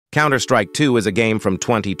Counter-Strike 2 is a game from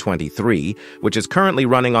 2023, which is currently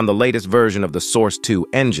running on the latest version of the Source 2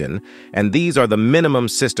 engine, and these are the minimum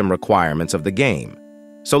system requirements of the game.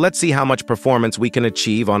 So let's see how much performance we can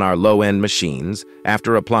achieve on our low-end machines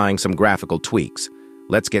after applying some graphical tweaks.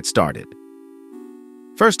 Let's get started.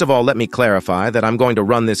 First of all, let me clarify that I'm going to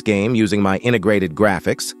run this game using my integrated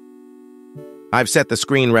graphics. I've set the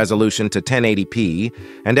screen resolution to 1080p,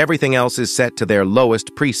 and everything else is set to their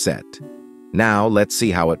lowest preset. Now, let's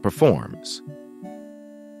see how it performs.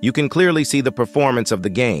 You can clearly see the performance of the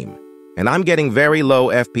game, and I'm getting very low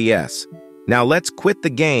FPS. Now let's quit the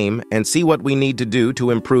game and see what we need to do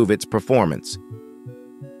to improve its performance.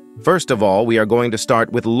 First of all, we are going to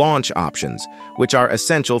start with launch options, which are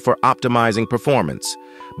essential for optimizing performance.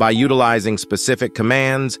 By utilizing specific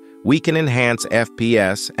commands, we can enhance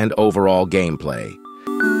FPS and overall gameplay.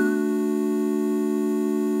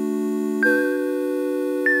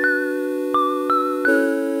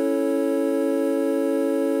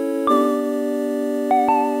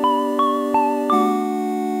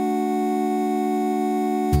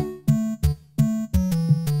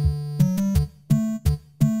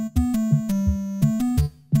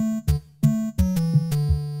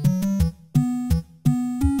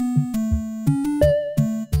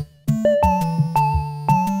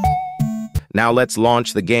 Now let's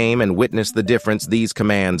launch the game and witness the difference these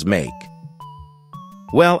commands make.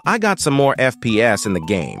 Well, I got some more FPS in the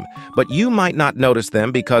game, but you might not notice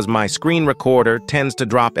them because my screen recorder tends to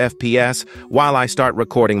drop FPS while I start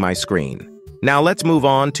recording my screen. Now let's move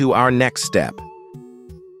on to our next step.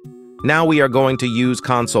 Now we are going to use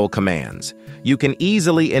console commands. You can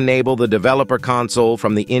easily enable the developer console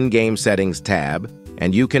from the in-game settings tab,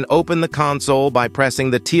 and you can open the console by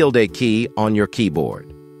pressing the tilde key on your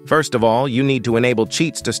keyboard. First of all, you need to enable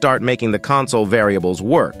cheats to start making the console variables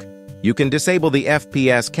work. You can disable the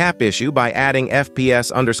FPS cap issue by adding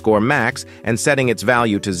FPS_max and setting its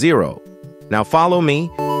value to 0. Now follow me.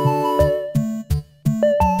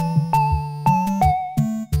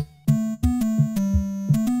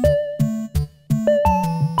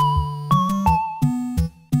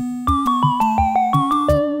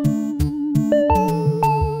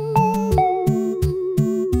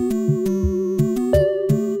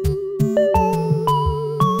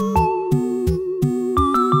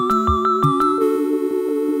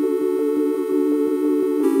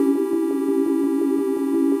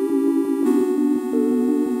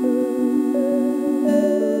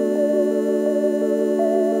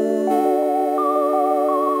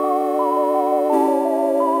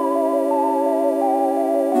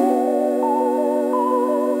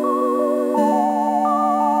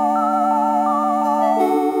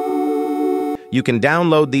 You can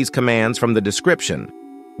download these commands from the description.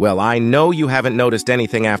 Well, I know you haven't noticed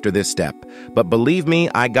anything after this step, but believe me,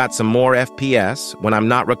 I got some more FPS when I'm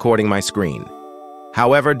not recording my screen.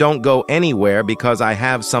 However, don't go anywhere because I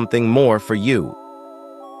have something more for you.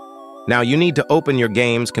 Now you need to open your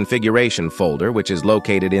game's configuration folder, which is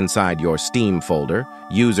located inside your Steam folder,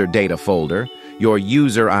 user data folder, your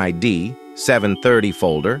user ID, 730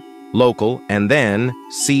 folder, local, and then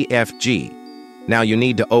CFG. Now you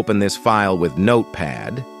need to open this file with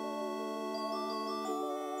Notepad.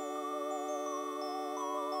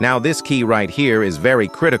 Now this key right here is very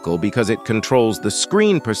critical because it controls the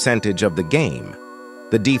screen percentage of the game.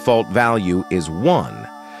 The default value is 1,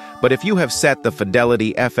 but if you have set the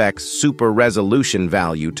Fidelity FX Super Resolution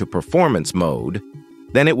value to performance mode,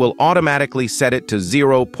 then it will automatically set it to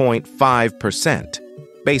 0.5%,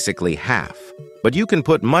 basically half. But you can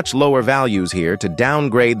put much lower values here to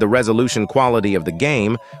downgrade the resolution quality of the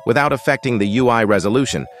game without affecting the UI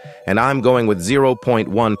resolution, and I'm going with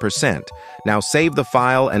 0.1%. Now save the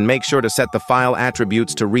file and make sure to set the file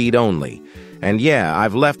attributes to read only. And yeah,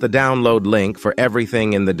 I've left the download link for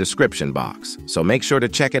everything in the description box, so make sure to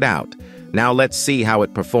check it out. Now let's see how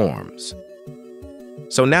it performs.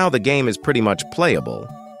 So now the game is pretty much playable,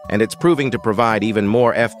 and it's proving to provide even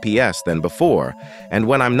more FPS than before, and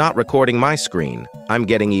when I'm not recording my screen, I'm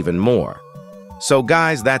getting even more. So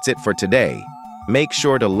guys, that's it for today. Make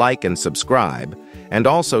sure to like and subscribe, and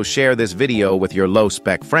also share this video with your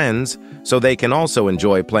low-spec friends so they can also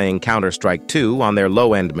enjoy playing Counter-Strike 2 on their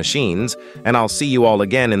low-end machines, and I'll see you all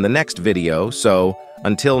again in the next video, so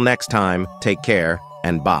until next time, take care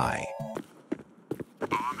and bye.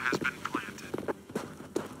 Bomb has been planted.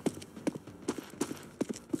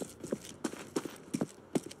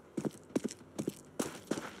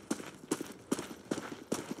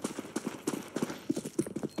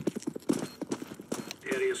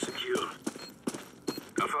 Area secure.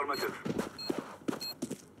 Affirmative.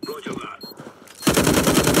 Roger that.